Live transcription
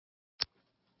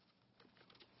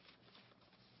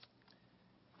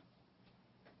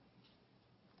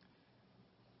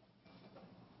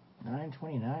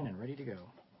9:29 and ready to go.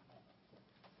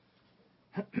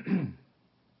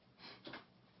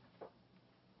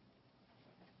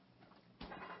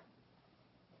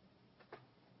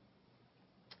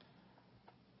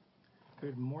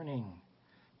 Good morning.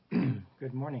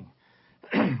 Good morning.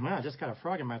 Well, I just got a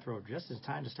frog in my throat. Just as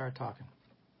time to start talking.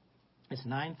 It's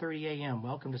 9:30 a.m.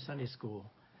 Welcome to Sunday School.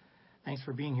 Thanks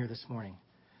for being here this morning.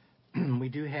 We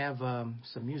do have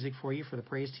some music for you for the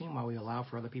praise team while we allow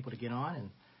for other people to get on. And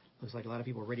looks like a lot of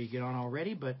people are ready to get on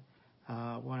already, but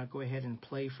I want to go ahead and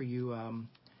play for you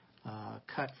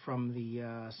cut from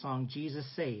the song Jesus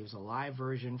Saves, a live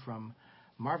version from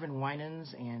Melvin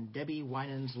Gaines and Debbie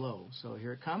Winans-Lowe. So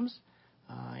here it comes,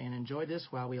 and enjoy this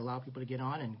while we allow people to get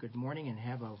on. And good morning, and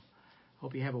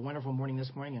hope you have a wonderful morning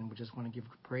this morning, and we just want to give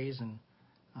praise and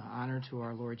honor to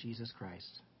our Lord Jesus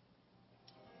Christ.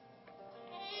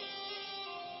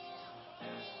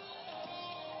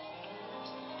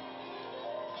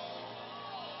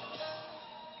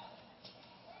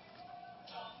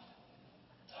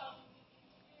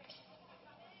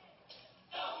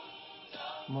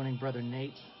 Good morning, Brother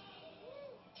Nate.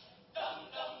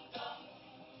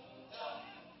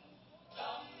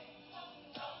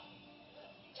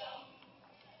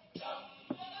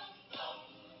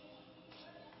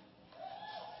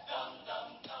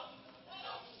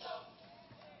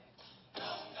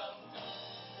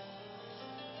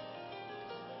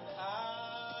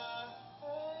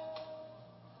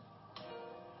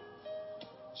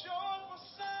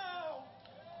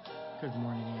 Good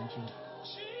morning, Angie.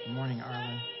 Good morning,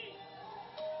 Arlen.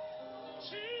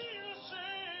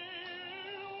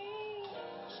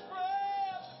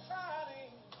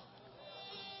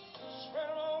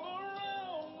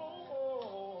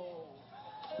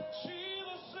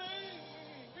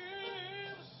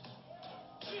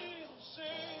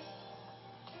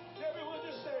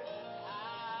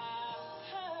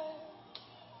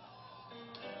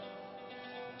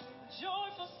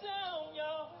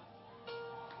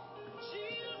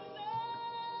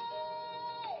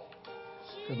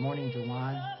 Good morning,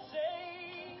 Dewan.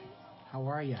 How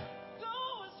are you?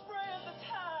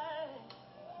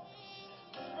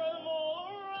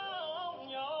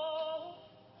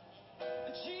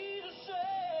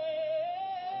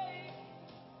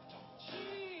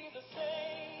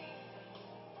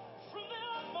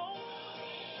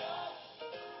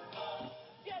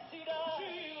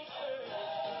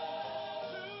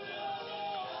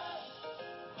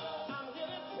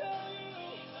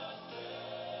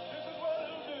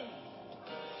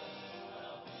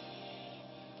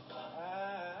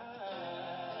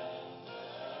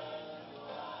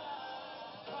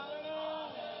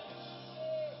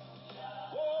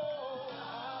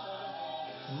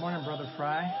 Good morning, Brother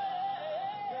Fry.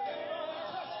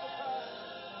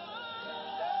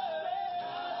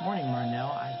 Morning,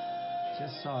 Marnell. I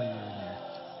just saw you in there.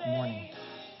 Good morning.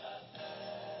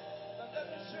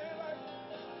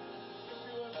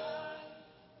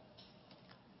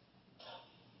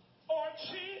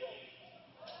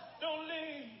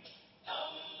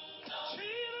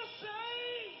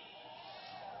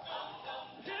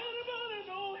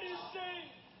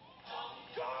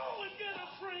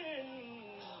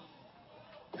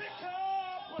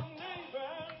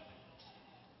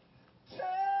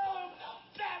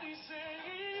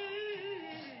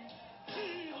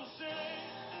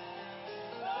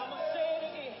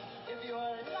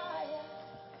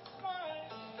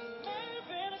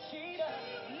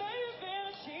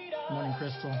 Good morning,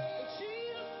 Crystal.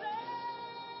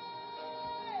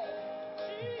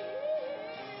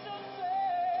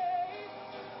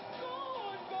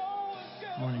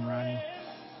 Good morning, Ronnie.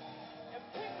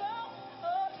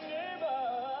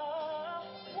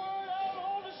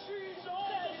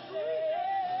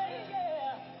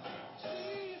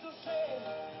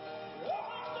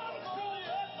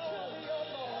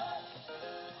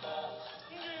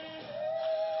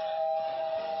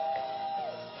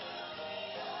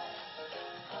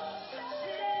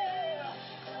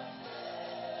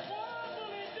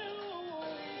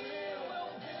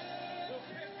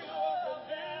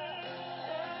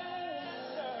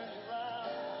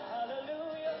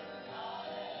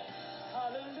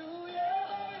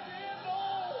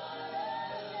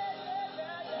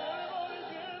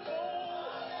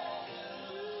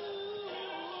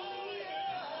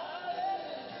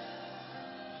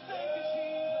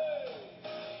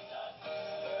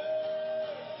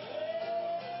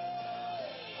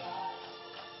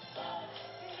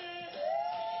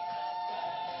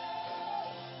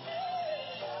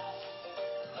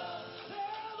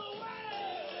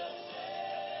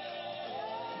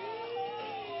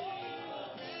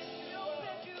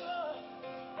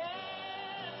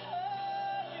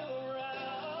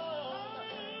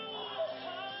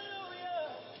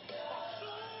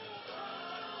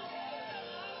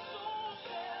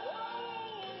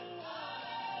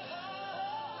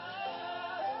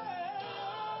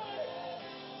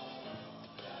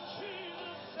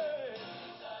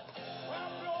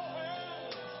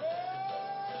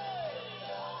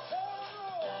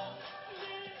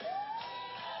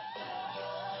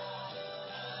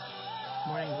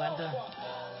 Morning, Glenda.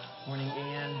 Morning,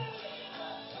 Ann.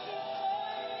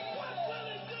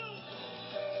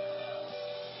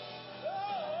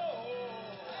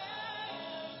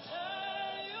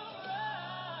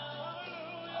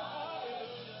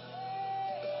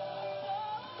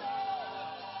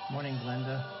 Morning,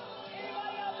 Glenda.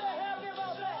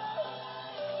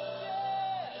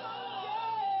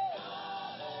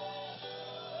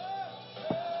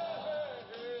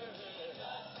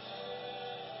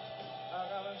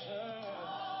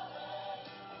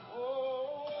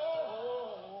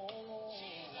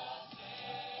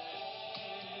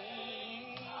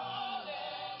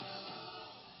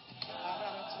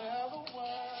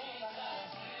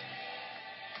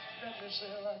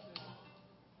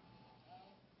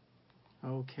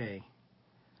 Okay.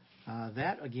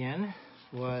 That, again,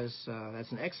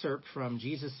 that's an excerpt from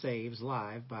Jesus Saves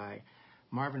Live by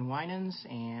Marvin Winans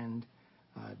and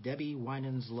Debbie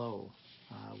Winans-Lowe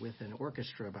with an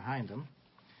orchestra behind them.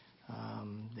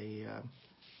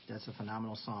 That's a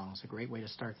phenomenal song. It's a great way to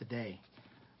start the day.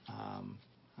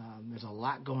 There's a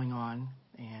lot going on,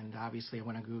 and obviously I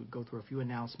want to go through a few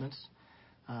announcements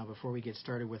before we get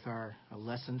started with our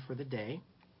lesson for the day.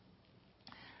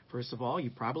 First of all, you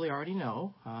probably already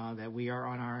know that we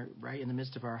are right in the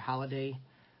midst of our holiday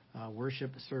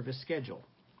worship service schedule,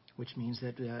 which means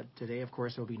that today, of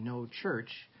course, there will be no church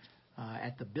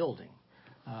at the building.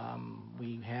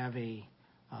 We have a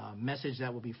message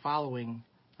that will be following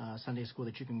Sunday school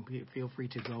that you can feel free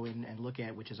to go in and look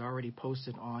at, which is already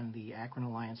posted on the Akron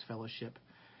Alliance Fellowship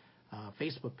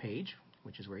Facebook page,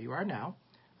 which is where you are now.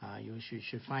 You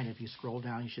should find it. If you scroll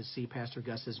down, you should see Pastor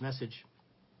Gus's message.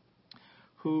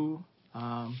 Who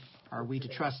are we to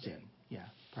trust in? Yeah,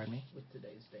 pardon me? With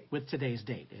today's date. With today's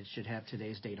date. It should have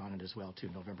today's date on it as well, too,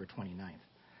 November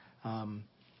 29th.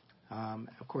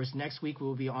 Of course, next week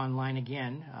we'll be online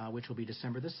again, which will be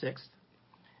December the 6th.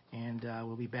 And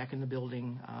we'll be back in the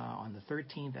building on the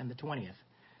 13th and the 20th.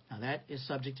 Now, that is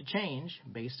subject to change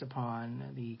based upon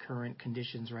the current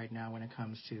conditions right now when it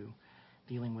comes to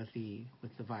dealing with the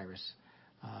virus.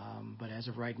 But as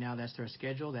of right now, that's their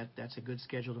schedule. That's a good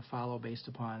schedule to follow based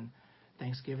upon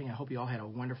Thanksgiving. I hope you all had a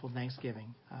wonderful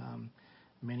Thanksgiving.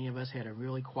 Many of us had a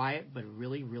really quiet but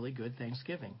really, really good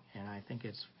Thanksgiving. And I think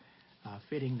it's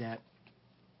fitting that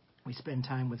we spend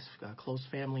time with close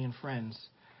family and friends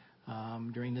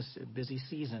during this busy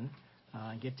season,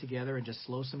 get together and just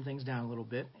slow some things down a little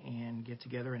bit and get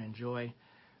together and enjoy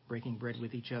breaking bread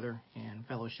with each other and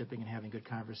fellowshipping and having good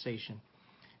conversation.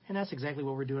 And that's exactly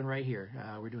what we're doing right here.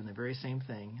 We're doing the very same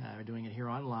thing. We're doing it here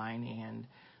online, and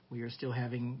we are still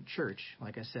having church,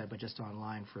 like I said, but just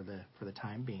online for the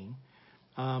time being.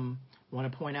 Want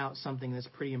to point out something that's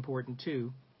pretty important,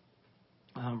 too,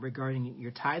 regarding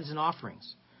your tithes and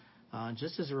offerings.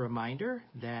 Just as a reminder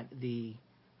that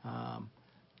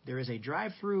there is a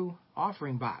drive-through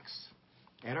offering box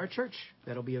at our church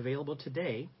that will be available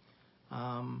today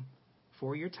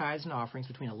for your tithes and offerings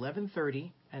between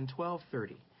 11:30 and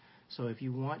 12:30. So if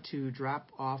you want to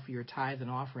drop off your tithe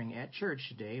and offering at church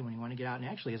today, when you want to get out, and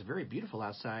actually it's very beautiful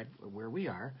outside where we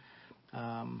are.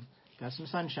 Got some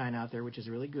sunshine out there, which is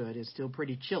really good. It's still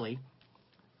pretty chilly.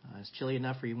 It's chilly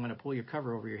enough where you want to pull your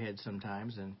cover over your head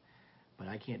sometimes, but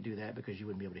I can't do that because you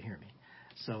wouldn't be able to hear me.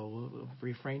 So we'll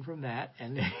refrain from that.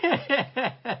 And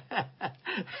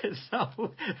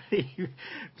so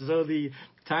the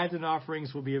tithes and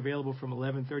offerings will be available from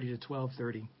 11:30 to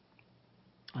 12:30.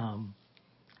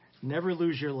 Never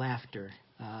lose your laughter.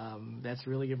 That's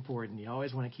really important. You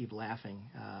always want to keep laughing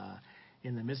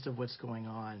in the midst of what's going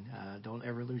on. Don't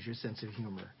ever lose your sense of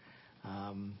humor.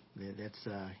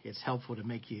 It's helpful to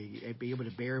make you be able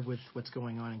to bear with what's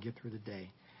going on and get through the day.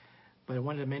 But I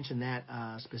wanted to mention that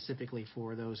specifically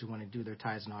for those who want to do their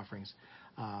tithes and offerings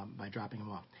by dropping them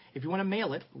off. If you want to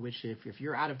mail it, which if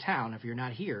you're out of town, if you're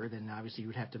not here, then obviously you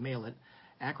would have to mail it.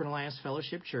 Akron Alliance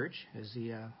Fellowship Church is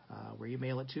the where you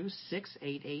mail it to,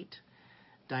 688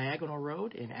 Diagonal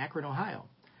Road in Akron, Ohio,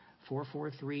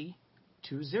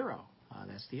 44320.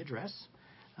 That's the address.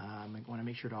 I want to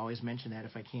make sure to always mention that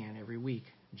if I can every week,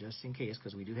 just in case,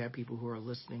 because we do have people who are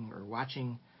listening or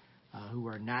watching who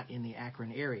are not in the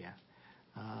Akron area.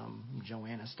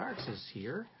 Joanna Starks is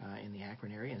here in the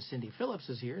Akron area, and Cindy Phillips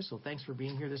is here, so thanks for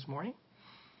being here this morning.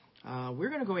 We're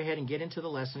going to go ahead and get into the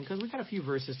lesson because we've got a few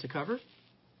verses to cover,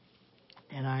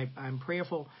 and I'm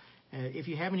prayerful. If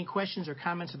you have any questions or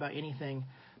comments about anything,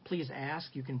 please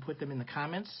ask. You can put them in the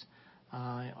comments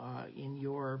in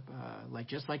your,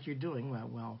 just like you're doing.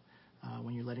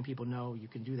 When you're letting people know, you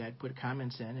can do that, put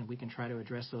comments in, and we can try to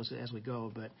address those as we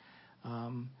go, but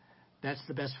that's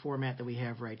the best format that we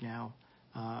have right now.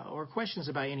 or questions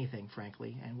about anything,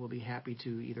 frankly, and we'll be happy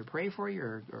to either pray for you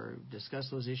or discuss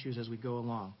those issues as we go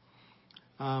along.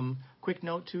 Quick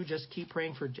note, too, just keep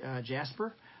praying for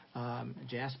Jasper.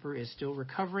 Jasper is still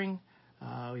recovering.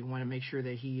 We want to make sure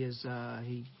that he has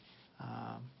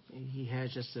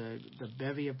just the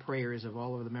bevy of prayers of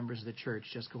all of the members of the church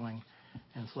just going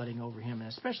and flooding over him, and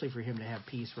especially for him to have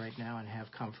peace right now and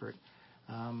have comfort.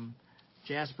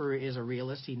 Jasper is a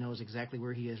realist. He knows exactly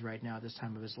where he is right now at this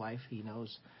time of his life. He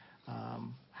knows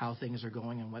how things are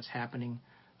going and what's happening.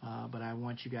 But I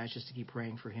want you guys just to keep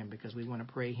praying for him because we want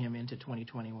to pray him into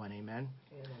 2021. Amen.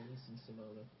 And Elise and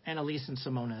Simona. And Elise and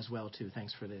Simona as well, too.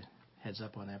 Thanks for the heads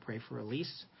up on that. Pray for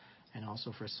Elise and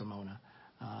also for Simona,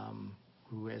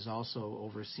 who is also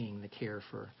overseeing the care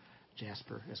for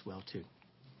Jasper as well, too.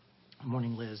 Good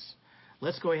morning, Liz.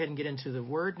 Let's go ahead and get into the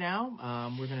Word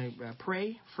now. We're going to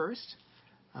pray first.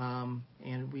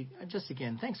 And we just,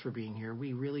 again, thanks for being here.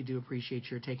 We really do appreciate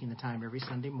your taking the time every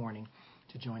Sunday morning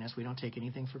to join us. We don't take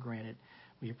anything for granted.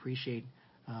 We appreciate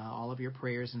all of your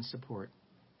prayers and support.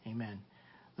 Amen.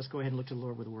 Let's go ahead and look to the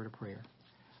Lord with a word of prayer.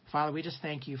 Father, we just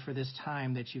thank you for this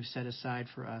time that you've set aside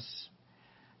for us.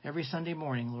 Every Sunday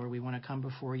morning, Lord, we want to come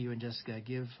before you and just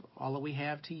give all that we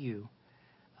have to you,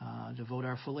 devote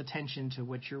our full attention to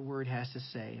what your word has to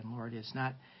say. And Lord, it's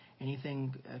not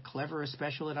anything clever or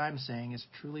special that I'm saying. It's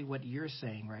truly what you're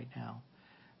saying right now.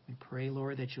 We pray,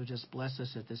 Lord, that you'll just bless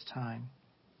us at this time.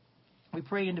 We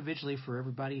pray individually for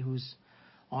everybody who's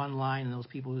online and those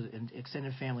people and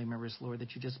extended family members, Lord,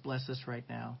 that you just bless us right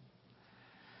now.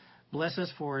 Bless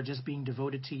us for just being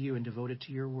devoted to you and devoted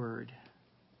to your word.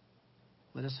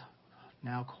 Let us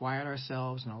now quiet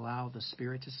ourselves and allow the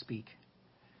Spirit to speak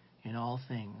in all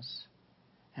things.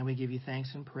 And we give you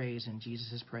thanks and praise in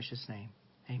Jesus' precious name.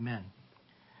 Amen.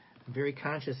 I'm very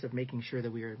conscious of making sure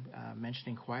that we are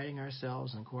mentioning quieting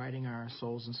ourselves and quieting our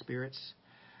souls and spirits,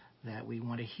 that we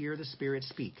want to hear the Spirit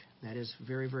speak. That is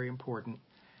very, very important.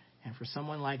 And for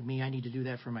someone like me, I need to do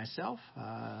that for myself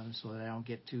so that I don't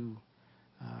get too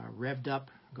revved up,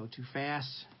 go too fast,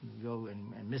 go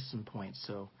and miss some points.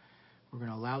 So we're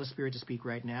going to allow the Spirit to speak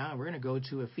right now. And we're going to go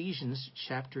to Ephesians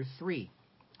chapter 3.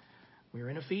 We're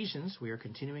in Ephesians. We are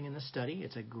continuing in the study.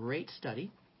 It's a great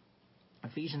study.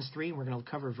 Ephesians 3, we're going to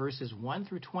cover verses 1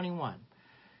 through 21.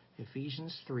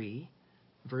 Ephesians 3,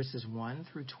 verses 1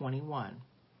 through 21.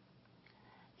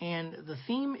 And the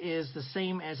theme is the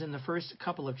same as in the first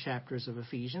couple of chapters of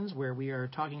Ephesians, where we are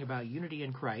talking about unity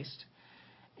in Christ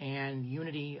and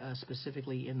unity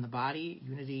specifically in the body,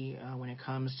 unity when it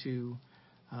comes to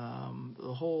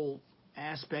the whole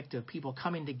aspect of people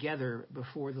coming together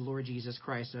before the Lord Jesus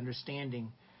Christ,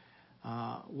 understanding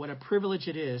what a privilege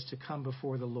it is to come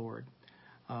before the Lord.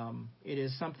 It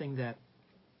is something that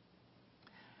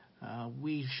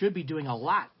we should be doing a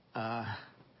lot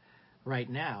right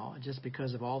now, just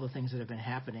because of all the things that have been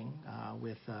happening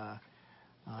with the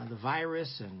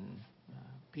virus and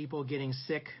people getting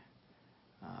sick,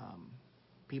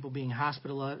 people being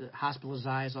hospitalized.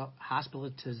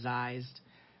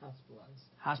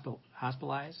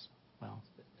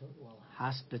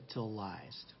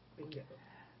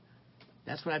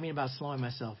 That's what I mean about slowing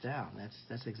myself down.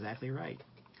 That's exactly right.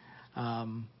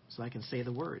 So I can say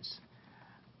the words.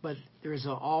 But there's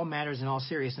all matters in all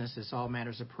seriousness. It's all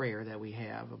matters of prayer that we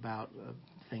have about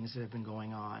things that have been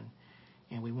going on.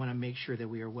 And we want to make sure that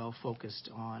we are well focused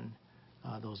on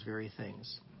those very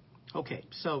things. Okay,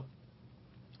 so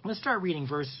let's start reading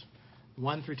verse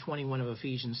 1 through 21 of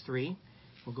Ephesians 3.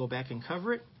 We'll go back and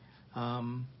cover it.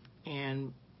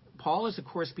 And Paul is, of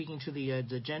course, speaking to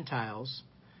the Gentiles.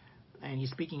 And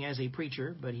he's speaking as a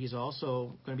preacher, but he's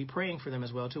also going to be praying for them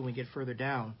as well, too, when we get further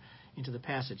down into the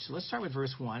passage. So let's start with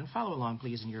verse 1. Follow along,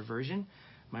 please, in your version.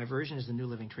 My version is the New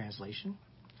Living Translation.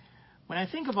 When I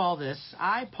think of all this,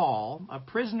 I, Paul, a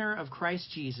prisoner of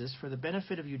Christ Jesus, for the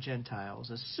benefit of you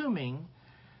Gentiles, assuming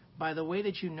by the way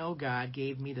that you know God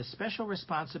gave me the special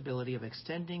responsibility of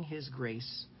extending his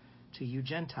grace to you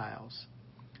Gentiles.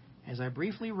 As I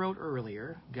briefly wrote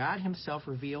earlier, God himself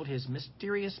revealed his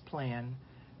mysterious plan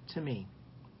to me.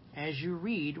 As you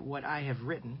read what I have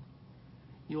written,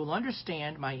 you will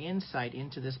understand my insight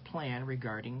into this plan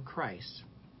regarding Christ.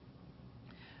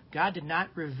 God did not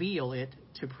reveal it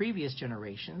to previous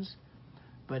generations,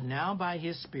 but now by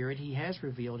his Spirit he has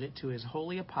revealed it to his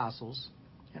holy apostles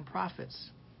and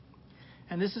prophets.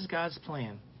 And this is God's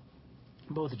plan.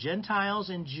 Both Gentiles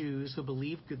and Jews who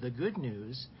believe the good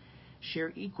news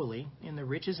share equally in the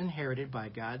riches inherited by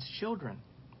God's children.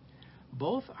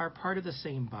 Both are part of the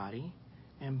same body,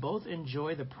 and both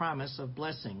enjoy the promise of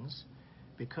blessings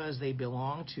because they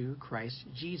belong to Christ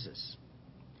Jesus.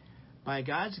 By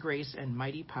God's grace and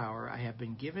mighty power, I have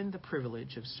been given the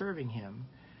privilege of serving him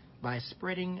by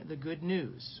spreading the good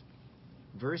news.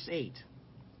 Verse 8.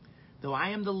 Though I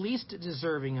am the least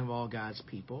deserving of all God's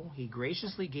people, he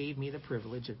graciously gave me the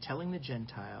privilege of telling the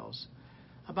Gentiles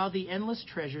about the endless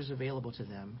treasures available to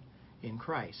them in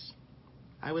Christ.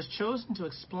 I was chosen to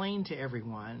explain to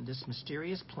everyone this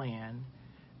mysterious plan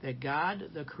that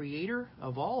God, the creator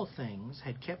of all things,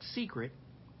 had kept secret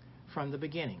from the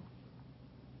beginning.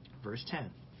 Verse 10.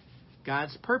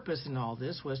 God's purpose in all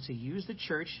this was to use the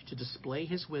church to display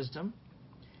his wisdom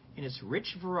in its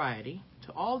rich variety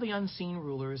to all the unseen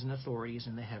rulers and authorities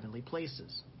in the heavenly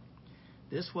places.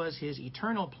 This was his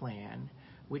eternal plan,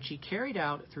 which he carried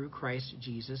out through Christ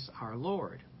Jesus our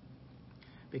Lord.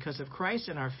 Because of Christ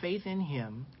and our faith in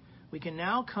him, we can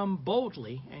now come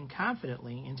boldly and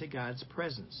confidently into God's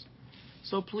presence.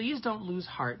 So please don't lose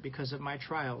heart because of my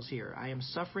trials here. I am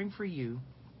suffering for you,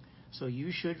 so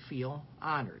you should feel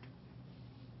honored.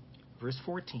 Verse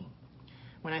 14.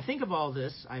 When I think of all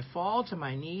this, I fall to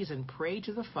my knees and pray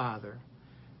to the Father,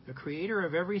 the creator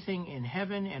of everything in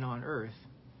heaven and on earth.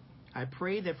 I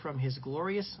pray that from his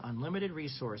glorious, unlimited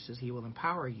resources, he will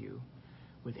empower you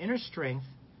with inner strength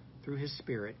through his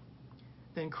Spirit.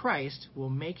 Then Christ will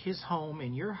make his home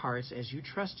in your hearts as you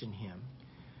trust in him.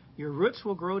 Your roots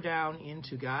will grow down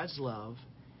into God's love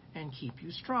and keep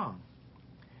you strong.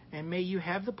 And may you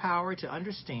have the power to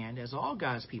understand, as all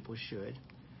God's people should,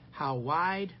 how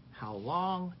wide, how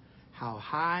long, how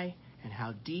high, and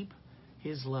how deep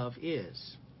his love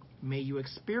is. May you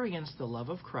experience the love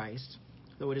of Christ,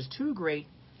 though it is too great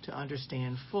to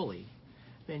understand fully.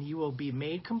 Then you will be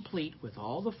made complete with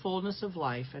all the fullness of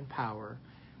life and power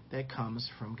that comes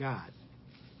from God.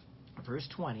 Verse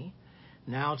 20.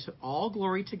 Now to all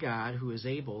glory to God, who is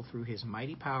able, through his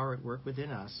mighty power at work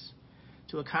within us,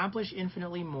 to accomplish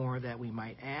infinitely more than we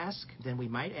might ask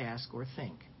or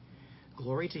think.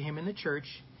 Glory to him in the church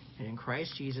and in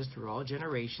Christ Jesus through all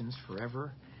generations,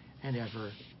 forever and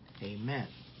ever. Amen.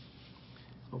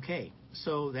 Okay,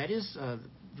 so that is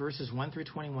verses 1 through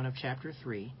 21 of chapter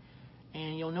 3.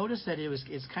 And you'll notice that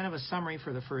it's kind of a summary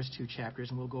for the first two chapters,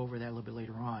 and we'll go over that a little bit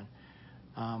later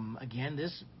on. Again,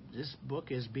 this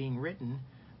book is being written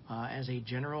as a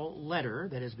general letter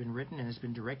that has been written and has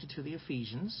been directed to the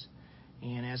Ephesians.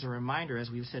 And as a reminder,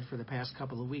 as we've said for the past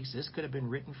couple of weeks, this could have been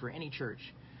written for any church.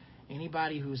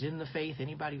 Anybody who's in the faith,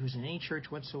 anybody who's in any church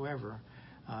whatsoever,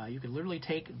 you could literally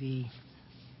take the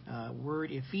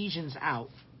word Ephesians out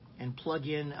and plug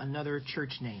in another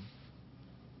church name.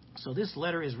 So this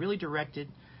letter is really directed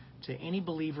to any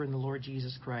believer in the Lord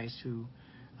Jesus Christ who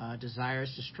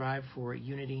desires to strive for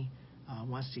unity,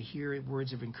 wants to hear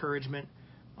words of encouragement,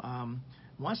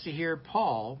 wants to hear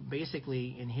Paul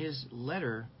basically in his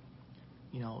letter,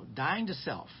 dying to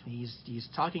self. He's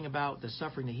talking about the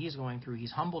suffering that he's going through.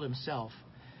 He's humbled himself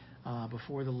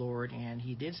before the Lord, and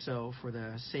he did so for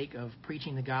the sake of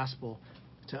preaching the gospel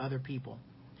to other people.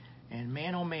 And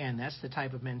man, oh man, that's the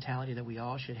type of mentality that we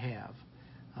all should have.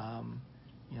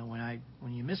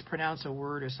 When you mispronounce a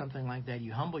word or something like that,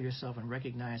 you humble yourself and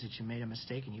recognize that you made a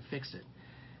mistake and you fix it.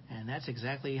 And that's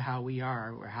exactly how we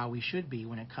are, or how we should be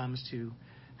when it comes to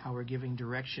how we're giving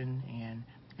direction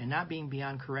and not being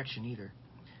beyond correction either.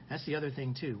 That's the other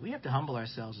thing too. We have to humble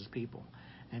ourselves as people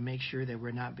and make sure that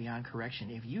we're not beyond correction.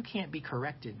 If you can't be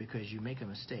corrected because you make a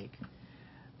mistake,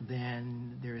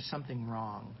 then there is something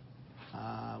wrong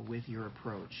with your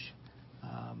approach.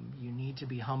 You need to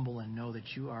be humble and know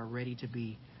that you are ready to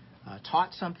be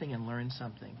taught something and learn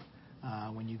something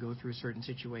when you go through certain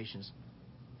situations.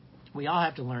 We all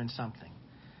have to learn something,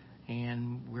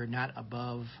 and we're not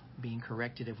above being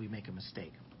corrected if we make a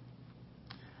mistake.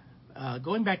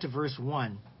 Going back to verse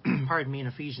 1, pardon me, in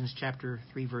Ephesians chapter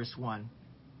 3, verse 1.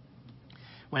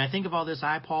 When I think of all this,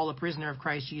 I, Paul, a prisoner of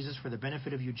Christ Jesus, for the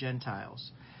benefit of you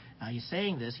Gentiles. Now, he's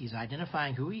saying this. He's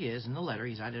identifying who he is in the letter.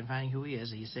 He's identifying who he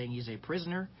is. He's saying he's a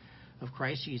prisoner of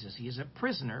Christ Jesus. He is a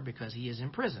prisoner because he is in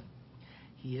prison.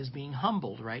 He is being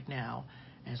humbled right now,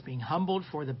 and is being humbled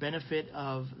for the benefit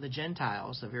of the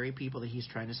Gentiles, the very people that he's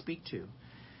trying to speak to.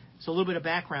 So a little bit of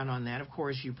background on that. Of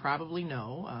course, you probably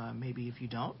know, maybe if you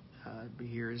don't,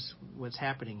 here's what's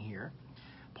happening here.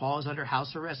 Paul is under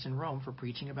house arrest in Rome for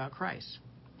preaching about Christ.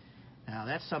 Now,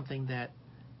 that's something that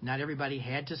not everybody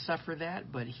had to suffer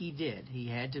that, but he did. He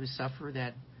had to suffer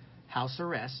that house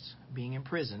arrest, being in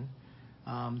prison.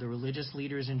 The religious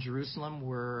leaders in Jerusalem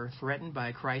were threatened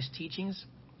by Christ's teachings.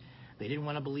 They didn't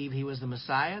want to believe he was the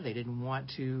Messiah. They didn't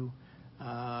want to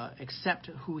accept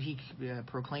who he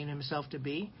proclaimed himself to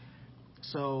be.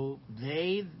 So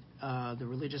the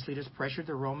religious leaders, pressured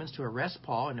the Romans to arrest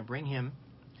Paul and to bring him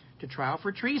to trial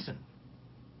for treason.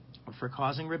 for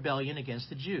causing rebellion against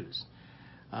the Jews.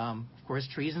 Of course,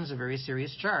 treason is a very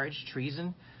serious charge.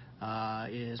 Treason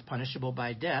is punishable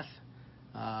by death,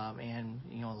 and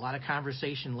a lot of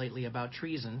conversation lately about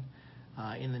treason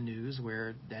in the news,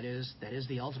 where that is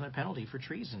the ultimate penalty for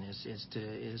treason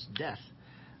is death.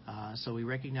 So we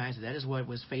recognize that is what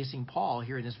was facing Paul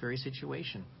here in this very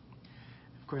situation.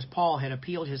 Of course, Paul had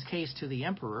appealed his case to the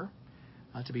emperor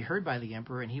to be heard by the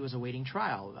emperor, and he was awaiting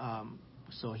trial.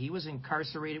 So he was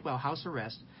incarcerated, house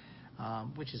arrest,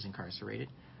 which is incarcerated,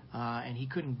 and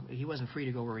he wasn't free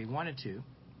to go where he wanted to.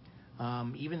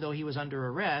 Even though he was under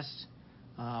arrest,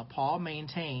 Paul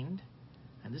maintained,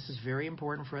 and this is very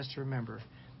important for us to remember,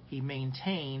 he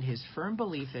maintained his firm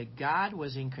belief that God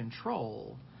was in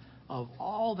control of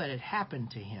all that had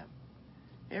happened to him.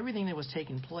 Everything that was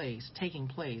taking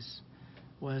place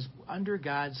was under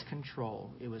God's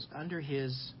control. It was under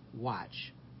his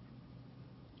watch.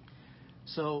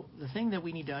 So the thing that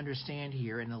we need to understand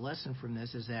here, and the lesson from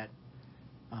this, is that,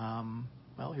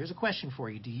 here's a question for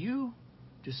you.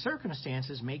 Do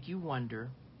circumstances make you wonder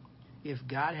if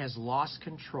God has lost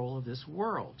control of this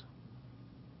world?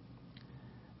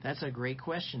 That's a great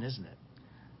question, isn't it?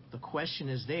 The question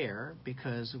is there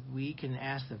because we can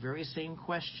ask the very same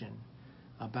question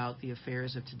about the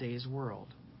affairs of today's world.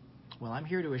 Well, I'm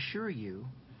here to assure you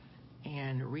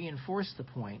and reinforce the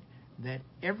point that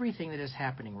everything that is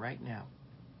happening right now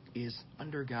is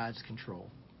under God's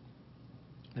control.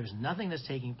 There's nothing that's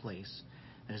taking place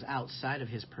that is outside of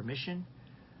his permission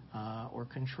or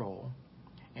control.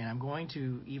 And I'm going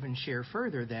to even share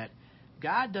further that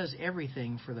God does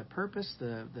everything for the purpose,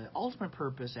 the ultimate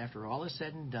purpose, after all is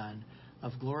said and done,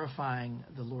 of glorifying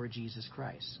the Lord Jesus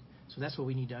Christ. So that's what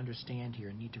we need to understand here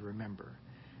and need to remember.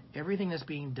 Everything that's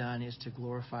being done is to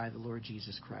glorify the Lord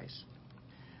Jesus Christ.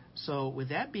 So with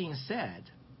that being said,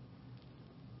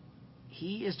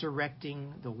 he is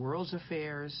directing the world's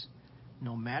affairs.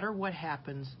 No matter what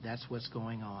happens, that's what's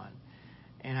going on.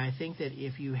 And I think that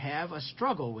if you have a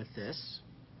struggle with this,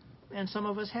 and some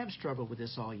of us have struggled with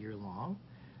this all year long,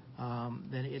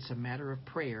 then it's a matter of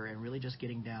prayer and really just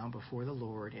getting down before the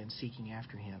Lord and seeking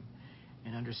after him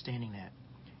and understanding that.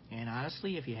 And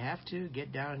honestly, if you have to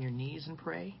get down on your knees and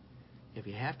pray, if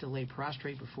you have to lay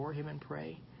prostrate before him and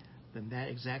pray, then that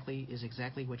is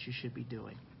exactly what you should be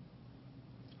doing.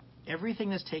 Everything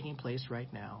that's taking place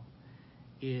right now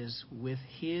is with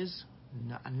his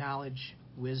knowledge,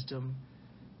 wisdom,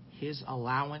 his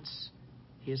allowance,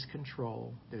 his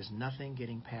control. There's nothing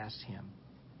getting past him.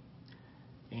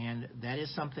 And that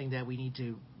is something that we need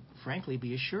to, frankly,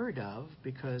 be assured of,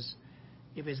 because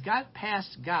if it's got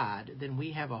past God, then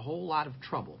we have a whole lot of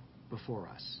trouble before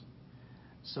us.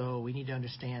 So we need to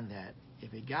understand that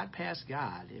if it got past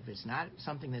God, if it's not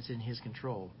something that's in his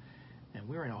control, then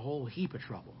we're in a whole heap of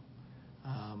trouble.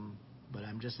 But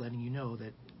I'm just letting you know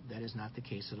that that is not the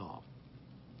case at all.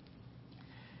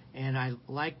 And I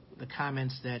like the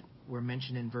comments that were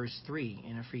mentioned in verse 3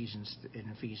 in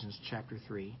Ephesians chapter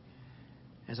 3.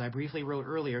 As I briefly wrote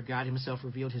earlier, God himself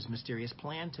revealed his mysterious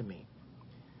plan to me.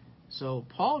 So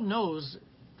Paul knows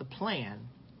the plan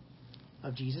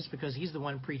of Jesus because he's the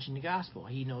one preaching the gospel.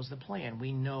 He knows the plan.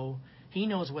 He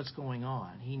knows what's going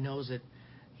on. He knows that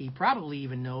he probably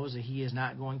even knows that he is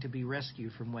not going to be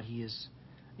rescued from what he is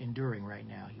enduring right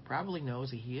now. He probably knows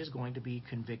that he is going to be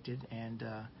convicted and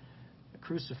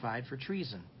crucified for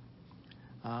treason.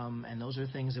 And those are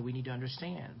things that we need to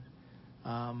understand.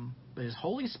 But his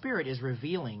Holy Spirit is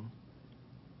revealing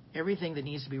everything that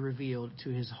needs to be revealed to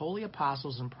his holy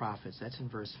apostles and prophets. That's in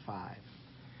verse 5.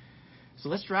 So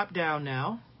let's drop down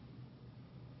now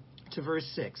to verse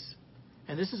 6.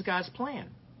 And this is God's plan.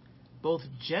 Both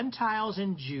Gentiles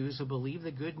and Jews who believe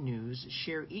the good news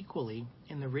share equally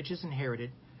in the riches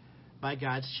inherited by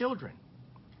God's children.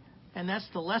 And that's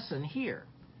the lesson here.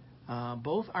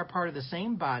 Both are part of the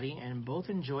same body and both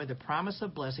enjoy the promise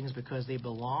of blessings because they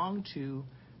belong to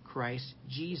Christ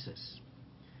Jesus.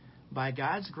 By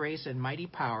God's grace and mighty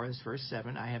power, this verse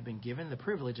 7, I have been given the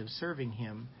privilege of serving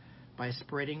him by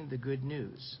spreading the good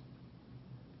news.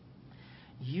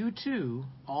 You too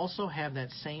also have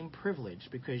that same privilege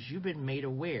because you've been made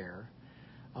aware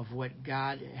of what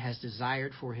God has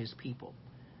desired for his people.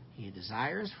 He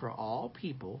desires for all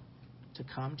people to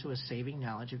come to a saving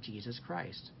knowledge of Jesus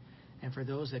Christ. And for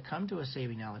those that come to a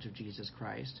saving knowledge of Jesus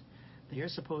Christ, they are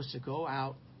supposed to go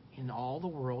out in all the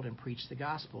world and preach the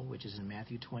gospel, which is in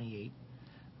Matthew 28,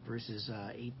 verses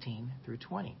 18 through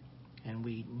 20. And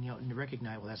we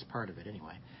recognize, well, that's part of it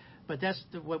anyway. But that's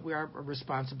what our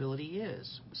responsibility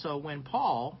is. So when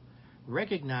Paul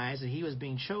recognized that he was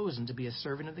being chosen to be a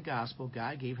servant of the gospel,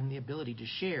 God gave him the ability to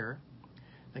share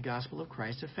the gospel of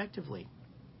Christ effectively.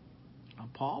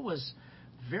 Paul was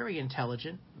very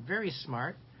intelligent, very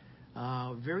smart,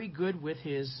 very good with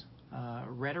his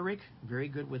rhetoric, very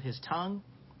good with his tongue,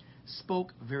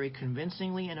 spoke very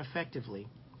convincingly and effectively.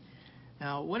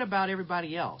 Now, what about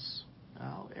everybody else?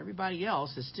 Well, everybody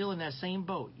else is still in that same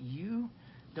boat. You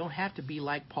don't have to be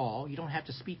like Paul. You don't have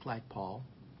to speak like Paul.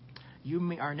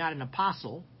 You are not an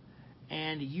apostle,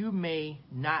 and you may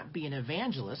not be an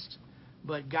evangelist,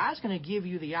 but God's going to give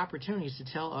you the opportunities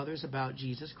to tell others about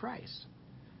Jesus Christ.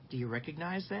 Do you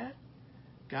recognize that?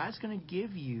 God's going to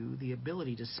give you the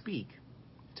ability to speak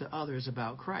to others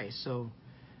about Christ. So,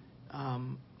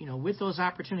 with those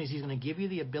opportunities, He's going to give you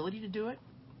the ability to do it.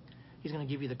 He's going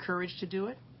to give you the courage to do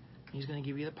it. He's going to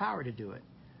give you the power to do it.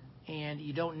 And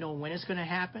you don't know when it's going to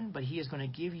happen, but He is going to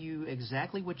give you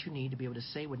exactly what you need to be able to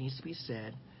say what needs to be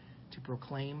said to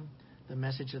proclaim the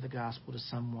message of the gospel to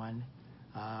someone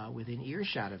within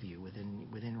earshot of you,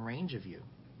 within range of you.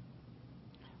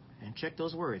 And check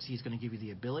those words. He's going to give you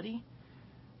the ability,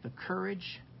 the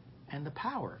courage, and the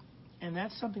power. And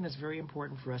that's something that's very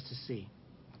important for us to see.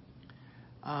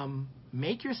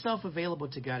 Make yourself available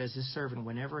to God as His servant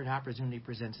whenever an opportunity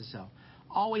presents itself.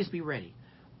 Always be ready.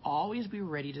 Always be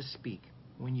ready to speak.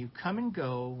 When you come and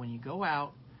go, when you go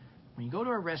out, when you go to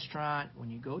a restaurant, when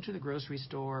you go to the grocery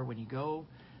store, when you go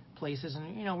places,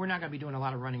 and we're not going to be doing a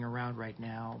lot of running around right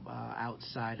now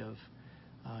outside of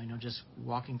just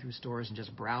walking through stores and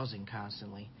just browsing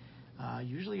constantly.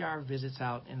 Usually our visits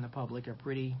out in the public are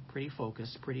pretty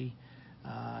focused,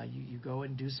 you go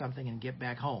and do something and get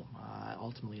back home,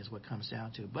 ultimately is what comes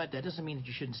down to. But that doesn't mean that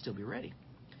you shouldn't still be ready.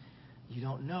 You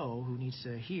don't know who needs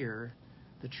to hear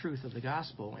the truth of the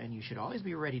gospel, and you should always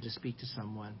be ready to speak to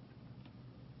someone.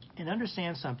 And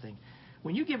understand something.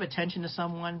 When you give attention to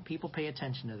someone, people pay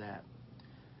attention to that.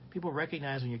 People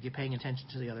recognize when you're paying attention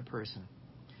to the other person.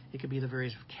 It could be the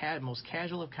very most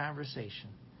casual of conversation.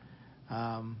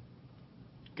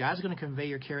 God's going to convey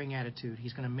your caring attitude.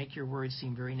 He's going to make your words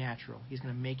seem very natural. He's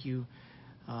going to make you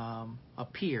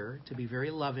appear to be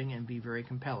very loving and be very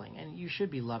compelling. And you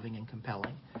should be loving and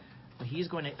compelling. But He's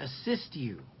going to assist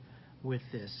you with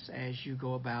this as you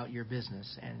go about your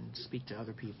business and speak to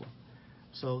other people.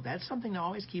 So that's something to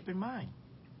always keep in mind.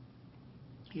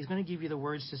 He's going to give you the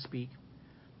words to speak.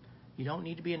 You don't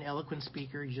need to be an eloquent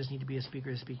speaker. You just need to be a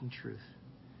speaker speaking truth.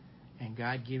 And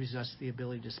God gives us the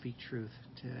ability to speak truth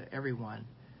to everyone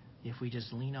if we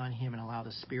just lean on Him and allow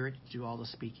the Spirit to do all the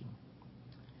speaking.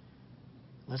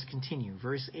 Let's continue.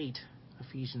 Verse 8,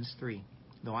 Ephesians 3.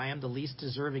 Though I am the least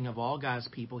deserving of all God's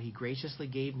people, He graciously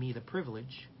gave me the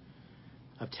privilege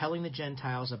of telling the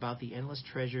Gentiles about the endless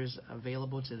treasures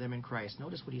available to them in Christ.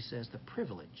 Notice what he says, the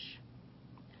privilege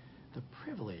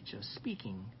of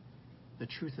speaking the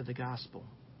truth of the gospel.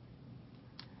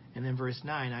 And then verse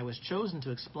 9, I was chosen to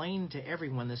explain to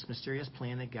everyone this mysterious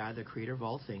plan that God, the creator of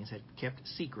all things, had kept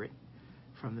secret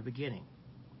from the beginning.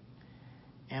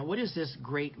 And what is this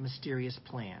great mysterious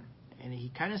plan? And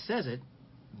he kind of says it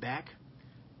back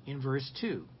in verse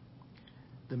 2.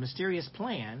 The mysterious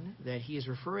plan that he is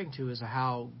referring to is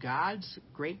how God's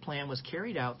great plan was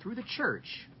carried out through the church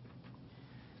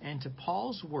and to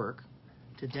Paul's work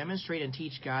to demonstrate and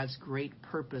teach God's great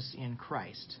purpose in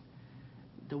Christ.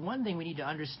 The one thing we need to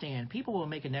understand, people will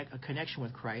make a connection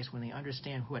with Christ when they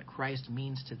understand what Christ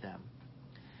means to them.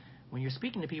 When you're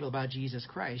speaking to people about Jesus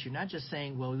Christ, you're not just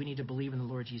saying, well, we need to believe in the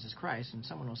Lord Jesus Christ, and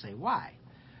someone will say, why?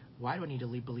 Why do I need to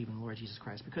believe in the Lord Jesus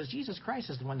Christ? Because Jesus Christ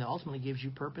is the one that ultimately gives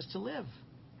you purpose to live.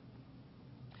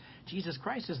 Jesus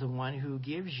Christ is the one who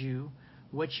gives you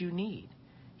what you need.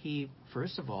 He,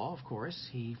 first of all, of course,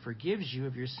 He forgives you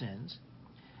of your sins.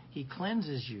 He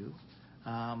cleanses you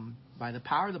by the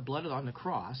power of the blood on the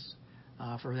cross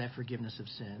for that forgiveness of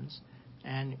sins.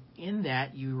 And in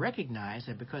that, you recognize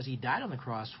that because He died on the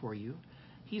cross for you,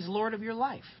 He's Lord of your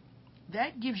life.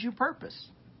 That gives you purpose.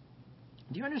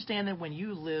 Do you understand that when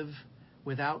you live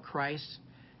without Christ,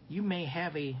 you may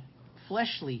have a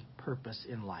fleshly purpose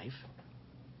in life,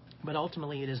 but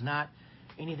ultimately it is not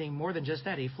anything more than just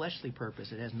that, a fleshly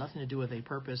purpose. It has nothing to do with a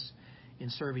purpose in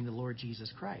serving the Lord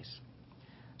Jesus Christ.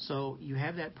 So you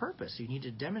have that purpose. You need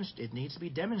to demonstrate. It needs to be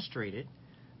demonstrated.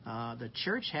 The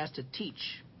church has to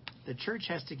teach. The church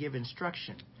has to give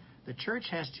instruction. The church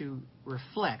has to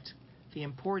reflect the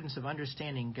importance of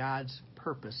understanding God's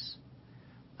purpose,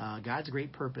 God's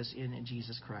great purpose in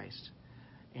Jesus Christ.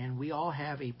 And we all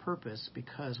have a purpose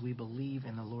because we believe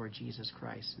in the Lord Jesus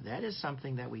Christ. That is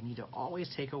something that we need to always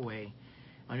take away,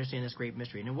 understand this great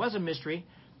mystery. And it was a mystery,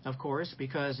 of course,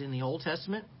 because in the Old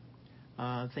Testament,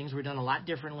 things were done a lot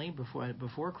differently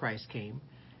before Christ came.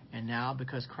 And now,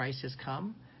 because Christ has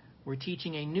come, we're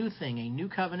teaching a new thing, a new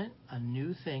covenant, a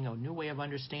new thing, a new way of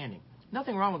understanding.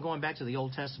 nothing wrong with going back to the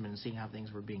Old Testament and seeing how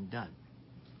things were being done.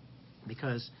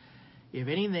 Because if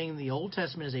anything, the Old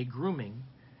Testament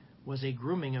was a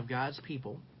grooming of God's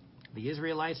people, the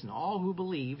Israelites and all who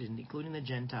believed, including the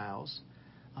Gentiles,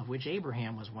 of which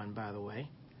Abraham was one, by the way.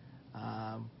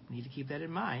 We need to keep that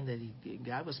in mind, that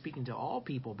God was speaking to all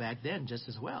people back then just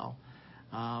as well,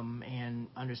 and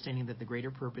understanding that the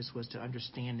greater purpose was to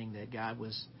understanding that God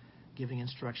was giving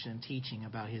instruction and teaching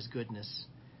about his goodness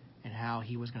and how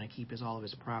he was going to keep all of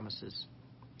his promises,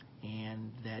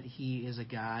 and that he is a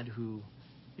God who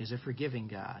is a forgiving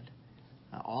God.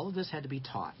 All of this had to be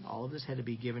taught. All of this had to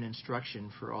be given instruction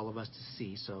for all of us to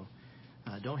see. So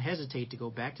don't hesitate to go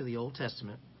back to the Old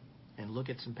Testament and look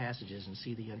at some passages and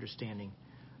see the understanding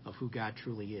of who God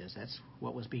truly is. That's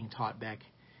what was being taught back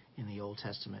in the Old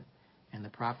Testament. And the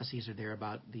prophecies are there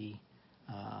about the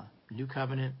New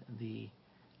Covenant, the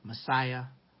Messiah,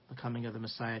 the coming of the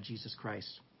Messiah, Jesus Christ.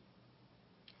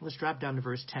 Let's drop down to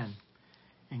verse 10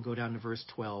 and go down to verse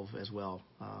 12 as well,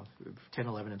 10,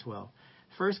 11, and 12.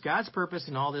 First, God's purpose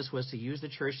in all this was to use the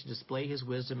church to display his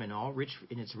wisdom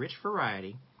in its rich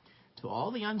variety to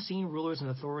all the unseen rulers and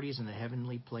authorities in the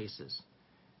heavenly places.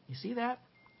 You see that?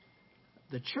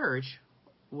 The church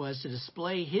was to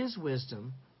display his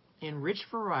wisdom in rich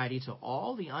variety to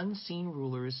all the unseen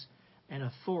rulers and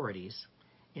authorities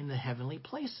in the heavenly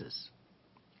places.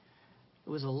 It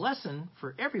was a lesson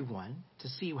for everyone to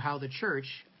see how the church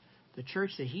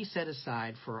that he set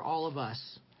aside for all of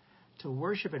us to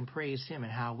worship and praise him,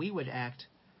 and how we would act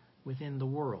within the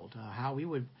world, how we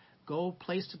would go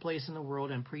place to place in the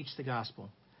world and preach the gospel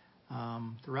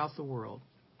throughout the world.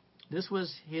 This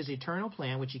was his eternal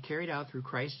plan, which he carried out through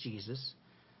Christ Jesus,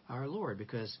 our Lord,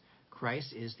 because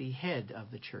Christ is the head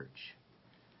of the church.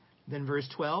 Then verse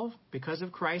 12, because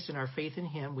of Christ and our faith in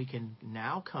him, we can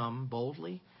now come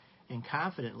boldly and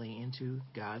confidently into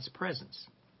God's presence.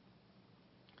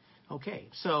 Okay,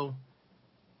 so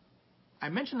I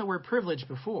mentioned the word privilege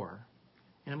before,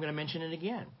 and I'm going to mention it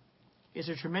again. It's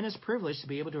a tremendous privilege to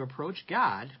be able to approach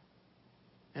God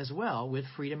as well with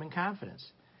freedom and confidence.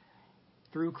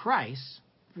 Through Christ,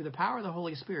 through the power of the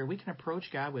Holy Spirit, we can approach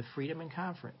God with freedom and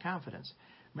confidence.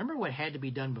 Remember what had to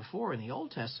be done before in the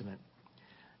Old Testament.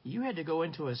 You had to go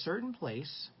into a certain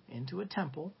place, into a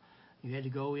temple. You had to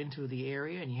go into the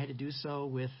area, and you had to do so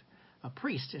with a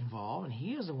priest involved, and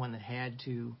he is the one that had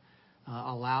to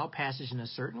allow passage in a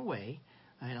certain way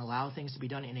and allow things to be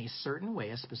done in a certain way,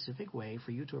 a specific way,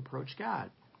 for you to approach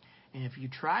God. And if you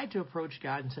tried to approach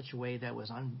God in such a way that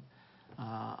was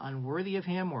unworthy of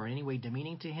him or in any way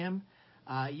demeaning to him,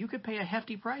 you could pay a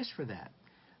hefty price for that.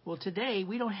 Well, today,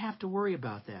 we don't have to worry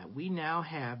about that. We now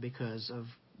have, because of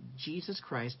Jesus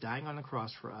Christ dying on the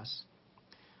cross for us,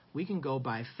 we can go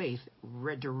by faith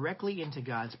directly into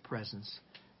God's presence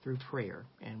through prayer.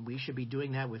 And we should be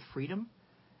doing that with freedom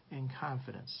and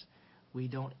confidence. We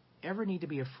don't ever need to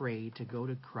be afraid to go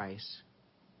to Christ,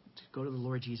 to go to the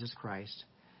Lord Jesus Christ,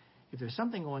 if there's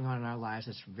something going on in our lives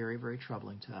that's very, very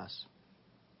troubling to us,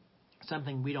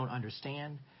 something we don't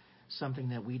understand, something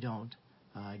that we don't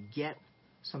get,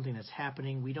 something that's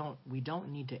happening. We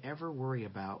don't need to ever worry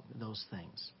about those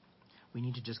things. We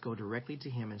need to just go directly to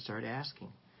him and start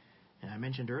asking. And I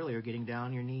mentioned earlier, getting down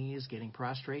on your knees, getting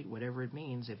prostrate, whatever it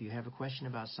means. If you have a question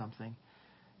about something,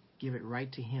 give it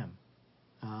right to him.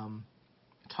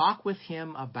 Talk with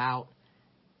him about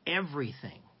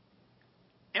everything.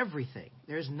 Everything.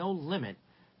 There's no limit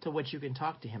to what you can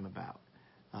talk to him about.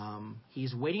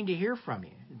 He's waiting to hear from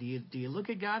you. Do you look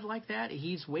at God like that?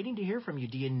 He's waiting to hear from you.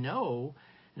 Do you know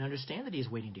and understand that he's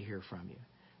waiting to hear from you?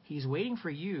 He's waiting for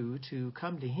you to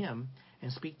come to him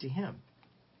and speak to him.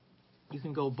 You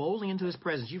can go boldly into his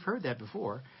presence. You've heard that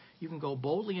before. You can go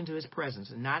boldly into his presence,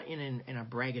 and not in a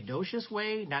braggadocious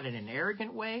way, not in an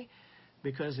arrogant way,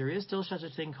 because there is still such a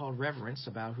thing called reverence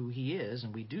about who he is,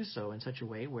 and we do so in such a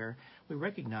way where we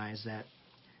recognize that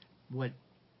what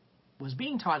was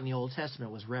being taught in the Old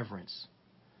Testament was reverence,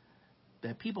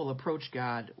 that people approach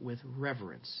God with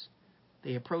reverence.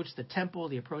 They approach the temple,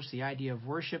 they approach the idea of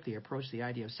worship, they approach the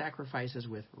idea of sacrifices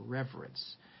with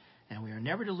reverence, and we are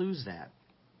never to lose that.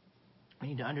 We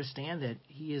need to understand that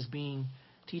he is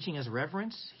teaching us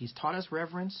reverence. He's taught us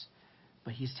reverence,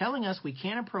 but he's telling us we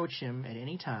can approach him at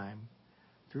any time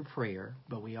through prayer,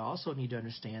 but we also need to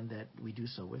understand that we do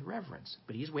so with reverence.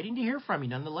 But he's waiting to hear from you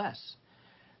nonetheless.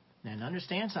 And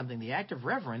understand something, the act of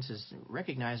reverence is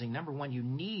recognizing, number one, you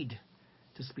need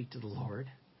to speak to the Lord.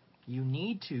 You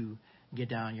need to get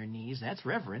down on your knees. That's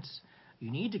reverence. You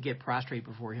need to get prostrate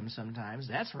before him sometimes.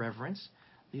 That's reverence.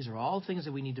 These are all things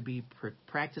that we need to be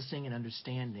practicing and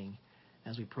understanding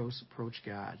as we approach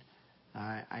God.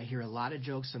 I hear a lot of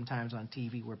jokes sometimes on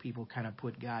TV where people kind of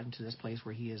put God into this place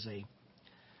where he is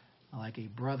like a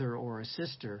brother or a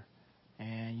sister,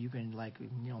 and you can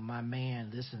my man,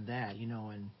 this and that,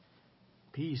 and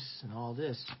peace and all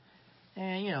this.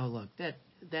 And, look,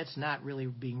 that's not really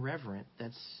being reverent.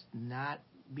 That's not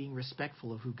being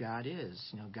respectful of who God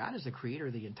is. God is the creator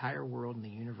of the entire world and the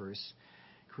universe,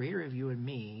 creator of you and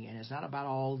me, and it's not about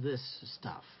all this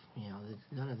stuff,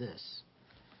 none of this.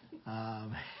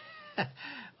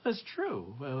 That's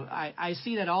true. Well, I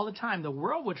see that all the time. The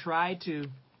world tries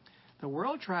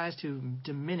to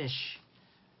diminish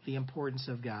the importance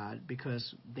of God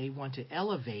because they want to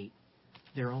elevate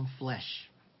their own flesh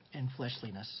and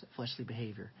fleshliness, fleshly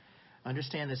behavior.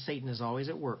 Understand that Satan is always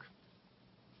at work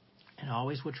and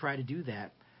always will try to do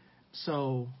that.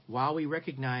 So while we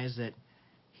recognize that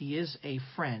he is a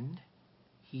friend,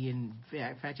 he in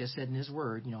fact has said in his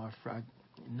word,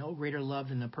 no greater love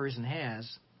than a person has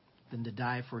than to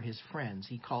die for his friends.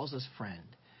 He calls us friend.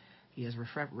 He has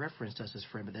referenced us as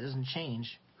friend, but that doesn't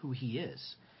change who he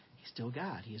is. He's still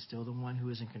God. He is still the one who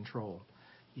is in control.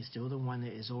 He's still the one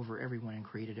that is over everyone and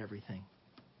created everything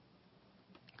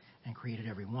and created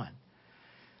everyone.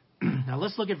 Now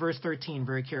let's look at verse 13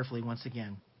 very carefully once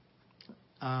again,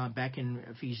 back in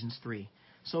Ephesians 3.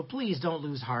 So please don't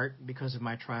lose heart because of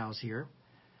my trials here.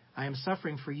 I am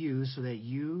suffering for you so that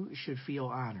you should feel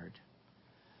honored.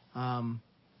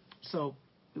 So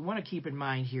we want to keep in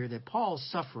mind here that Paul's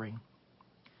suffering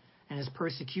and his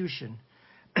persecution,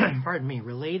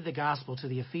 relayed the gospel to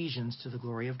the Ephesians to the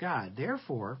glory of God.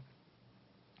 Therefore,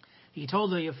 he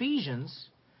told the Ephesians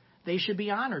they should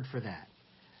be honored for that.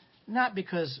 Not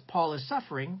because Paul is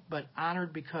suffering, but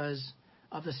honored because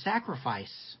of the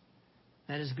sacrifice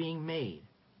that is being made.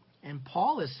 And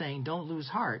Paul is saying, don't lose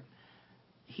heart.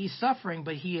 He's suffering,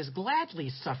 but he is gladly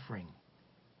suffering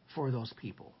for those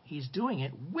people. He's doing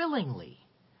it willingly.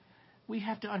 We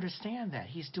have to understand that.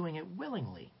 He's doing it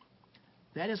willingly.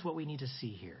 That is what we need to see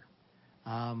here.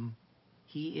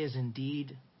 He is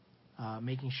indeed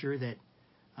making sure that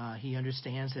he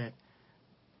understands that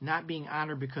not being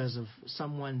honored because of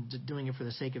someone doing it for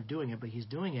the sake of doing it, but he's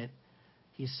doing it.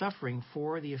 He's suffering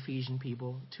for the Ephesian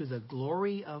people to the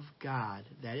glory of God.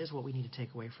 That is what we need to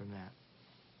take away from that.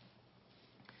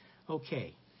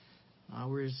 Okay.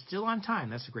 We're still on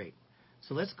time. That's great.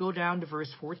 So let's go down to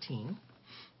verse 14.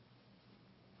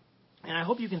 And I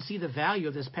hope you can see the value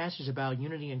of this passage about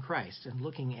unity in Christ and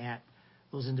looking at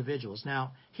those individuals.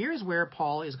 Now, here's where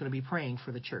Paul is going to be praying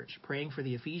for the church, praying for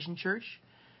the Ephesian church.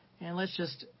 And let's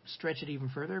just stretch it even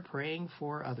further, praying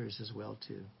for others as well,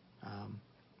 too.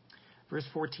 Verse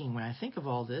 14, when I think of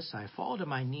all this, I fall to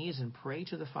my knees and pray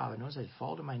to the Father. Notice I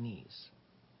fall to my knees.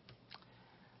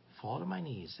 Fall to my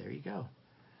knees. There you go.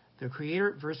 The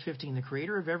Creator, verse 15, the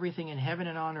Creator of everything in heaven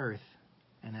and on earth.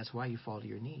 And that's why you fall to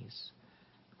your knees.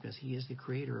 Because he is the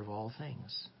Creator of all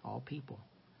things, all people.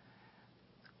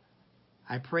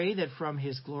 I pray that from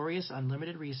his glorious,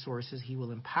 unlimited resources, he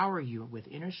will empower you with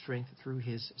inner strength through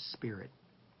his Spirit.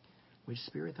 Which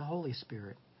Spirit? The Holy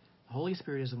Spirit. The Holy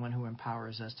Spirit is the one who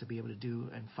empowers us to be able to do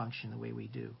and function the way we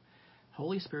do. The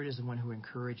Holy Spirit is the one who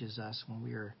encourages us when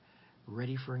we are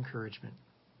ready for encouragement.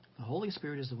 The Holy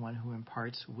Spirit is the one who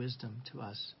imparts wisdom to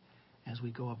us as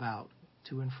we go about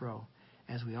to and fro,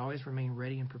 as we always remain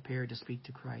ready and prepared to speak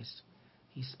to Christ.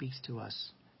 He speaks to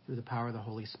us through the power of the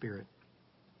Holy Spirit.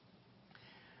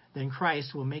 Then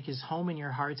Christ will make his home in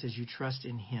your hearts as you trust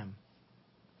in him.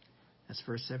 That's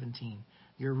verse 17.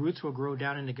 Your roots will grow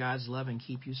down into God's love and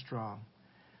keep you strong.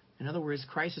 In other words,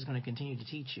 Christ is going to continue to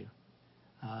teach you.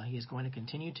 He is going to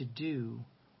continue to do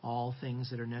all things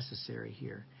that are necessary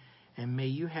here. And may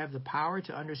you have the power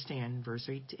to understand, verse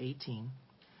 8 to 18,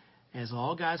 as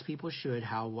all God's people should,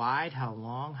 how wide, how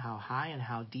long, how high, and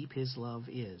how deep his love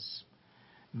is.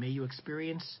 May you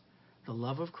experience the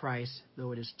love of Christ,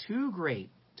 though it is too great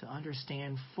to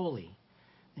understand fully,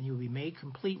 and you will be made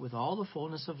complete with all the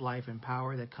fullness of life and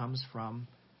power that comes from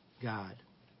God.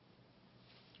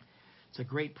 It's a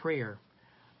great prayer.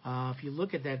 If you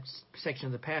look at that section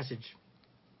of the passage,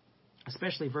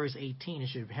 especially verse 18, it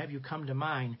should have you come to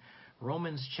mind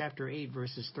Romans chapter 8,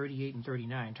 verses 38 and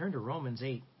 39. Turn to Romans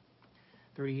 8,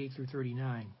 38 through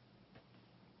 39.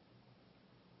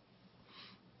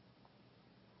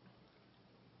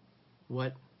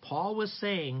 What Paul was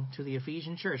saying to the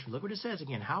Ephesian church, look what it says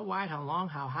again, how wide, how long,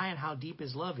 how high, and how deep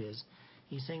his love is.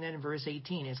 He's saying that in verse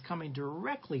 18. It's coming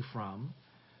directly from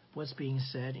what's being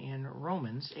said in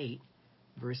Romans 8,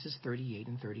 verses 38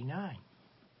 and 39.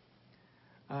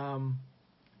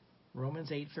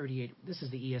 Romans 8:38. This is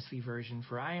the ESV version.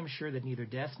 For I am sure that neither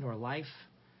death nor life,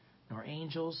 nor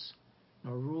angels,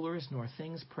 nor rulers, nor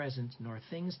things present, nor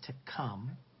things to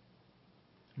come,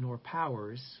 nor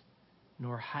powers,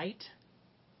 nor height,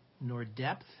 nor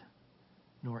depth,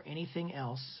 nor anything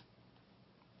else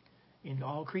in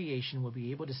all creation will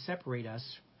be able to separate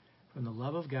us from the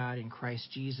love of God in Christ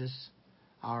Jesus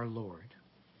our Lord.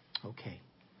 Okay.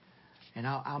 And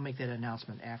I'll make that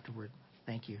announcement afterward.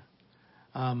 Thank you.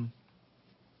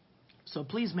 So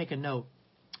please make a note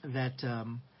that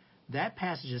that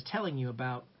passage is telling you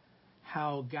about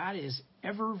how God is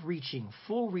ever-reaching,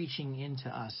 full-reaching into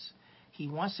us. He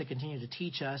wants to continue to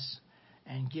teach us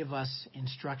and give us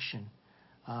instruction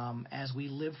as we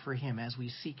live for Him, as we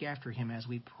seek after Him, as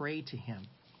we pray to Him.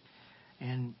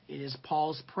 And it is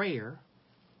Paul's prayer,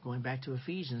 going back to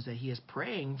Ephesians, that he is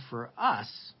praying for us,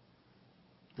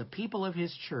 the people of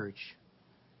his church,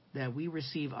 that we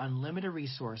receive unlimited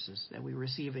resources, that we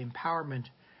receive empowerment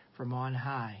from on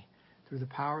high through the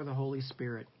power of the Holy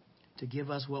Spirit to give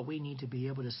us what we need to be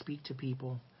able to speak to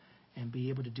people and be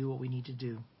able to do what we need to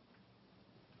do.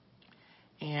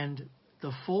 And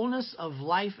the fullness of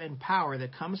life and power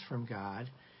that comes from God,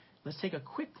 let's take a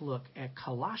quick look at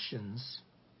Colossians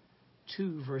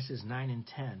 2, verses 9 and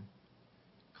 10.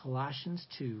 Colossians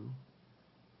 2,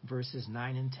 verses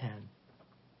 9 and 10.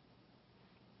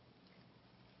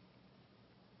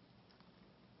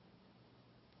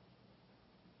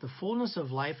 The fullness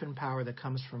of life and power that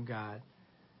comes from God.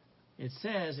 It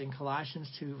says in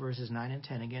Colossians 2, verses 9 and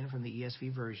 10, again from the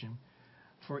ESV version,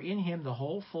 "For in Him the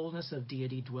whole fullness of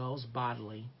deity dwells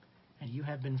bodily, and you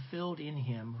have been filled in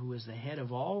Him, who is the head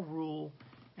of all rule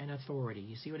and authority."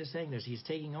 You see what it's saying there? He's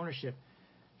taking ownership.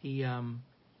 He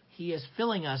is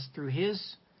filling us through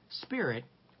His Spirit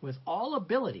with all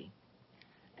ability,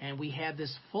 and we have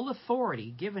this full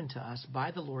authority given to us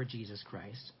by the Lord Jesus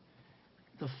Christ.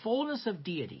 The fullness of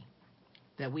deity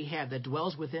that we have that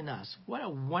dwells within us. What a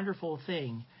wonderful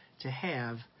thing to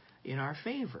have in our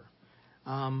favor.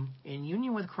 In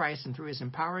union with Christ and through His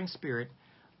empowering Spirit,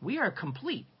 we are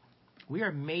complete. We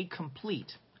are made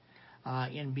complete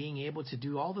in being able to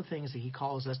do all the things that He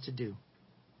calls us to do.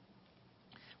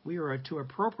 We are to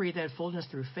appropriate that fullness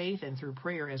through faith and through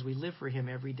prayer as we live for Him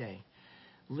every day.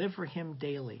 Live for Him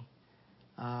daily.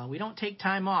 We don't take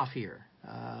time off here.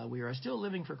 We are still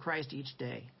living for Christ each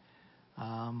day.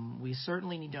 We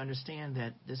certainly need to understand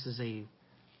that this is a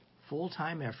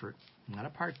full-time effort, not a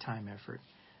part-time effort,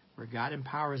 where God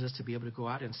empowers us to be able to go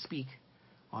out and speak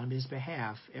on His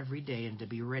behalf every day and to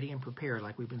be ready and prepared,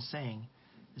 like we've been saying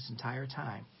this entire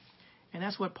time. And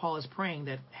that's what Paul is praying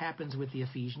that happens with the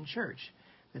Ephesian church,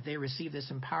 that they receive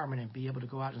this empowerment and be able to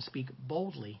go out and speak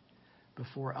boldly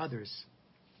before others.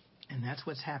 And that's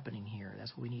what's happening here.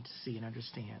 That's what we need to see and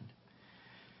understand.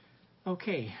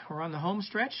 Okay, we're on the home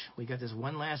stretch. We got this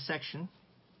one last section.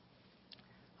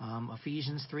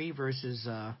 Ephesians 3, verses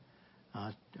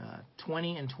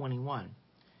 20 and 21.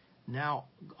 "Now,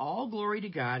 all glory to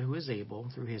God who is able,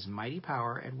 through His mighty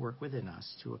power at work within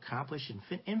us, to accomplish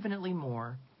infinitely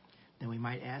more than we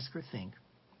might ask or think.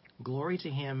 Glory to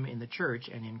Him in the church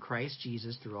and in Christ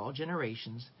Jesus through all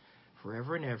generations,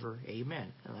 forever and ever.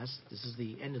 Amen." Now this is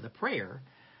the end of the prayer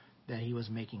that he was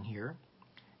making here.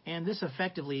 And this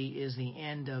effectively is the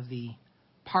end of the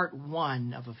part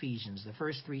 1 of Ephesians. The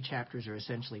first 3 chapters are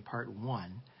essentially part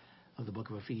 1 of the book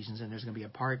of Ephesians, and there's going to be a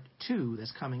part 2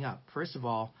 that's coming up. First of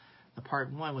all, the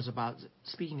part 1 was about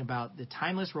speaking about the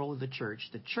timeless role of the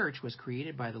church. The church was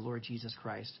created by the Lord Jesus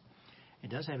Christ. It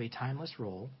does have a timeless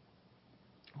role.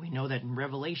 We know that in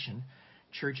Revelation,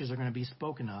 churches are going to be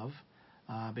spoken of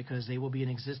because they will be in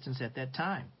existence at that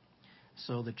time.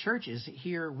 So the church is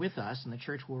here with us, and the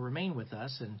church will remain with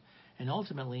us. And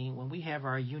ultimately, when we have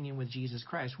our union with Jesus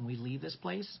Christ, when we leave this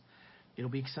place, it'll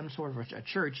be some sort of a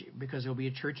church, because it'll be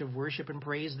a church of worship and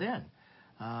praise then.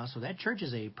 So that church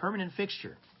is a permanent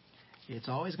fixture. It's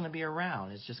always going to be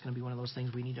around. It's just going to be one of those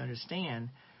things we need to understand.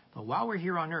 But while we're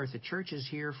here on earth, the church is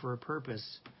here for a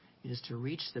purpose. It is to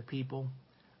reach the people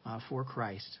for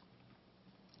Christ.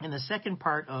 In the second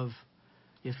part of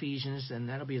Ephesians, and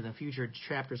that'll be in the future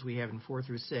chapters we have in 4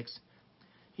 through 6,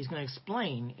 he's going to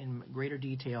explain in greater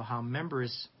detail how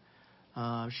members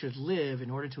should live in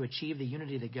order to achieve the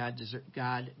unity that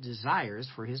God desires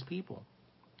for His people.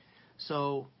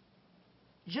 So,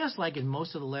 just like in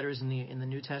most of the letters in the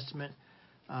New Testament,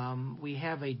 we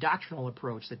have a doctrinal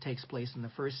approach that takes place in the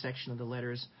first section of the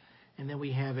letters, and then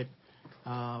we have it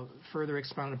further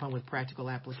expounded upon with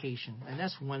practical application. And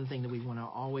that's one thing that we want to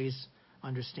always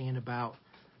understand about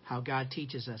how God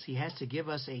teaches us. He has to give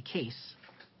us a case,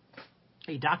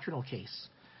 a doctrinal case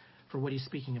for what He's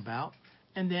speaking about.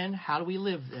 And then how do we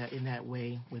live in that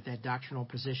way with that doctrinal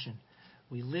position?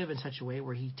 we live in such a way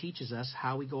where he teaches us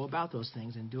how we go about those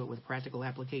things and do it with practical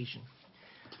application.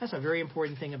 That's a very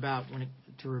important thing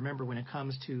to remember when it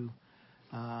comes to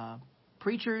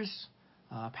preachers,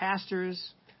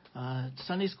 pastors,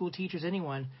 Sunday school teachers,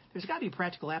 anyone. There's got to be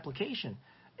practical application.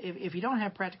 If you don't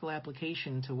have practical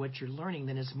application to what you're learning,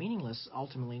 then it's meaningless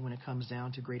ultimately when it comes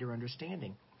down to greater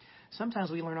understanding.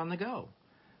 Sometimes we learn on the go.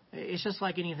 It's just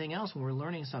like anything else when we're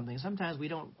learning something. Sometimes we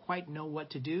don't quite know what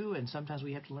to do, and sometimes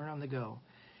we have to learn on the go.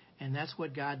 And that's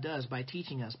what God does by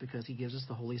teaching us, because he gives us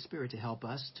the Holy Spirit to help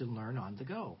us to learn on the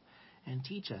go and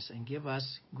teach us and give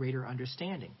us greater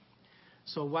understanding.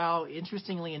 So while,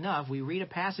 interestingly enough, we read a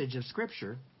passage of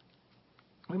Scripture,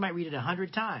 we might read it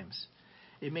 100 times.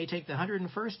 It may take the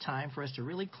 101st time for us to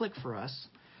really click for us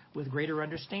with greater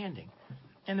understanding.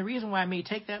 And the reason why it may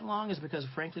take that long is because,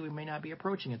 frankly, we may not be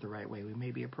approaching it the right way. We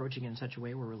may be approaching it in such a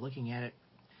way where we're looking at it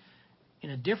in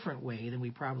a different way than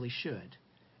we probably should.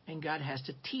 And God has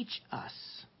to teach us.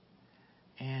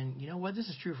 And you know what? This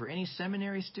is true for any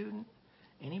seminary student,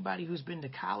 anybody who's been to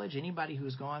college, anybody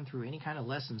who's gone through any kind of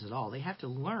lessons at all. They have to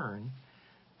learn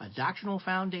a doctrinal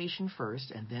foundation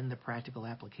first and then the practical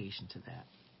application to that.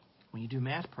 When you do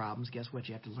math problems, guess what?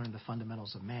 You have to learn the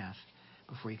fundamentals of math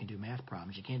before you can do math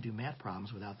problems. You can't do math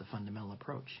problems without the fundamental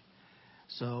approach.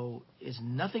 So it's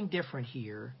nothing different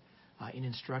here in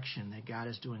instruction that God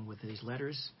is doing with these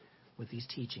letters, with these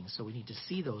teachings. So we need to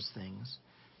see those things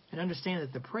and understand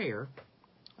that the prayer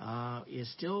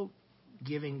is still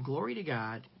giving glory to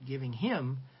God, giving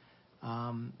him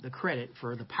the credit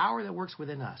for the power that works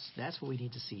within us. That's what we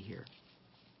need to see here.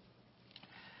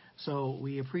 So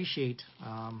we appreciate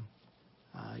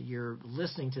your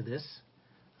listening to this.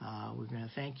 We're going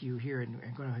to thank you here, and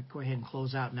we're going to go ahead and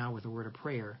close out now with a word of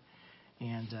prayer.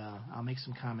 And I'll make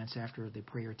some comments after the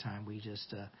prayer time. We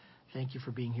just thank you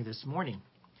for being here this morning.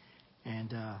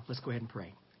 And let's go ahead and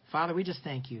pray. Father, we just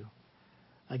thank you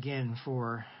again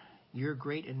for your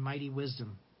great and mighty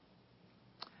wisdom.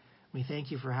 We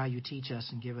thank you for how you teach us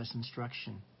and give us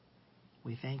instruction.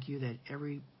 We thank you that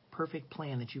every perfect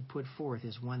plan that you put forth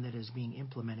is one that is being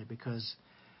implemented because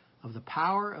of the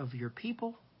power of your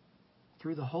people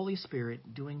through the Holy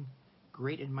Spirit doing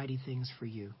great and mighty things for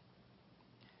you.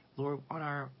 Lord, on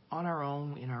our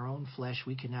own, in our own flesh,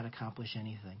 we cannot accomplish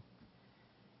anything.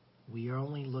 We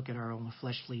only look at our own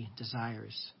fleshly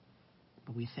desires.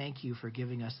 But we thank you for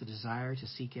giving us the desire to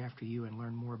seek after you and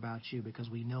learn more about you, because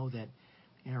we know that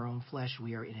in our own flesh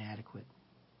we are inadequate.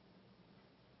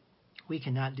 We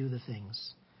cannot do the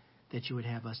things that you would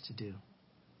have us to do.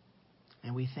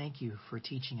 And we thank you for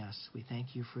teaching us. We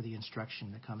thank you for the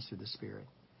instruction that comes through the Spirit.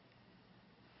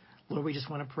 Lord, we just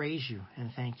want to praise you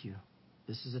and thank you.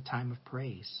 This is a time of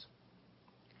praise.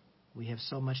 We have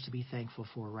so much to be thankful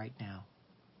for right now.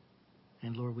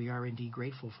 And Lord, we are indeed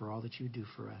grateful for all that you do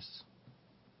for us.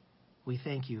 We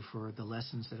thank you for the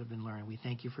lessons that have been learned. We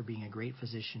thank you for being a great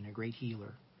physician, a great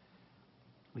healer.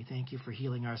 We thank you for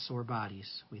healing our sore bodies.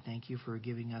 We thank you for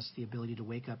giving us the ability to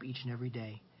wake up each and every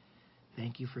day.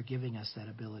 Thank you for giving us that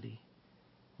ability.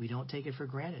 We don't take it for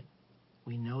granted.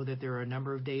 We know that there are a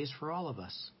number of days for all of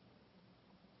us.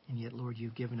 And yet, Lord,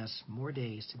 you've given us more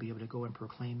days to be able to go and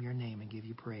proclaim your name and give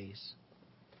you praise.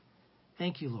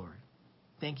 Thank you, Lord.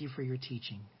 Thank you for your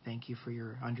teaching. Thank you for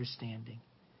your understanding.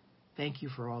 Thank you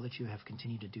for all that you have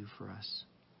continued to do for us.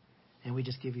 And we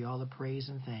just give you all the praise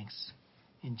and thanks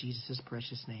in Jesus'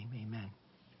 precious name. Amen.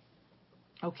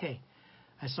 Okay.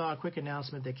 I saw a quick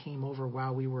announcement that came over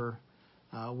while we were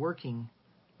working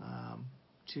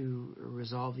to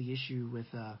resolve the issue with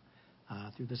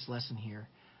through this lesson here.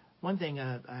 One thing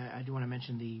I do want to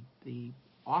mention, the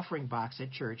offering box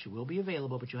at church will be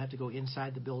available, but you'll have to go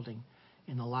inside the building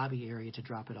in the lobby area to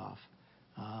drop it off.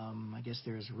 I guess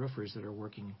there's roofers that are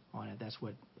working on it. That's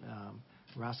what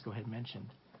Roscoe had mentioned.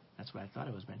 That's what I thought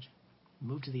it was mentioned.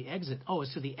 Move to the exit. Oh,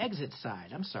 it's to the exit side.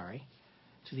 I'm sorry.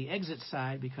 To the exit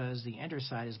side, because the enter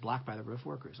side is blocked by the roof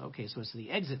workers. Okay, so it's to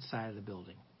the exit side of the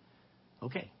building.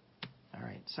 Okay. All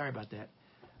right. Sorry about that.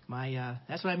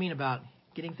 That's what I mean about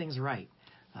getting things right.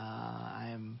 I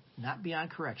am not beyond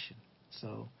correction.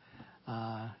 So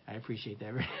I appreciate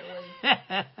that.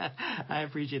 I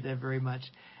appreciate that very much.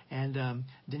 And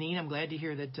Deneen, I'm glad to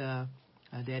hear that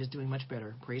Dad is doing much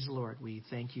better. Praise the Lord. We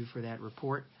thank you for that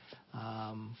report.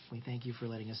 We thank you for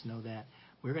letting us know that.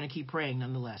 We're going to keep praying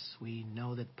nonetheless. We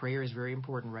know that prayer is very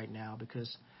important right now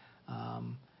because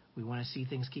we want to see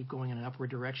things keep going in an upward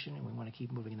direction, and we want to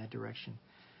keep moving in that direction.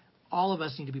 All of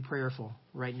us need to be prayerful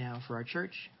right now for our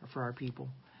church, or for our people.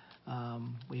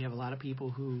 We have a lot of people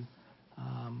who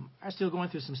are still going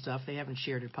through some stuff. They haven't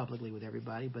shared it publicly with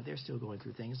everybody, but they're still going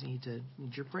through things. They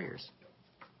need your prayers.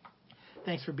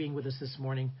 Thanks for being with us this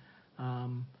morning.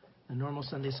 The normal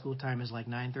Sunday school time is like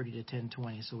 9:30 to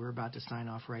 10:20, so we're about to sign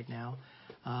off right now.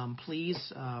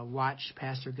 Please watch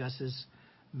Pastor Gus's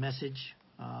message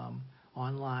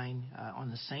online on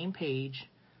the same page.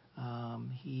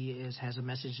 He has a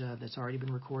message that's already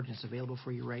been recorded. It's available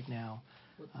for you right now.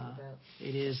 What's it about?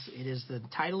 It is the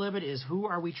title of it is Who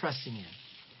Are We Trusting In?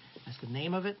 That's the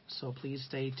name of it, so please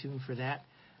stay tuned for that.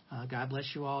 God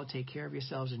bless you all. Take care of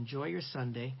yourselves. Enjoy your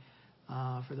Sunday.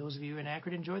 For those of you in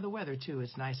Akron, enjoy the weather, too.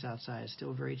 It's nice outside. It's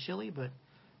still very chilly, but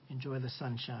enjoy the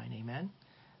sunshine. Amen.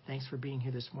 Thanks for being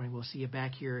here this morning. We'll see you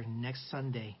back here next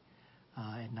Sunday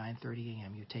at 9:30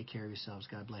 a.m. You take care of yourselves.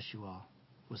 God bless you all.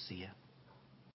 We'll see you.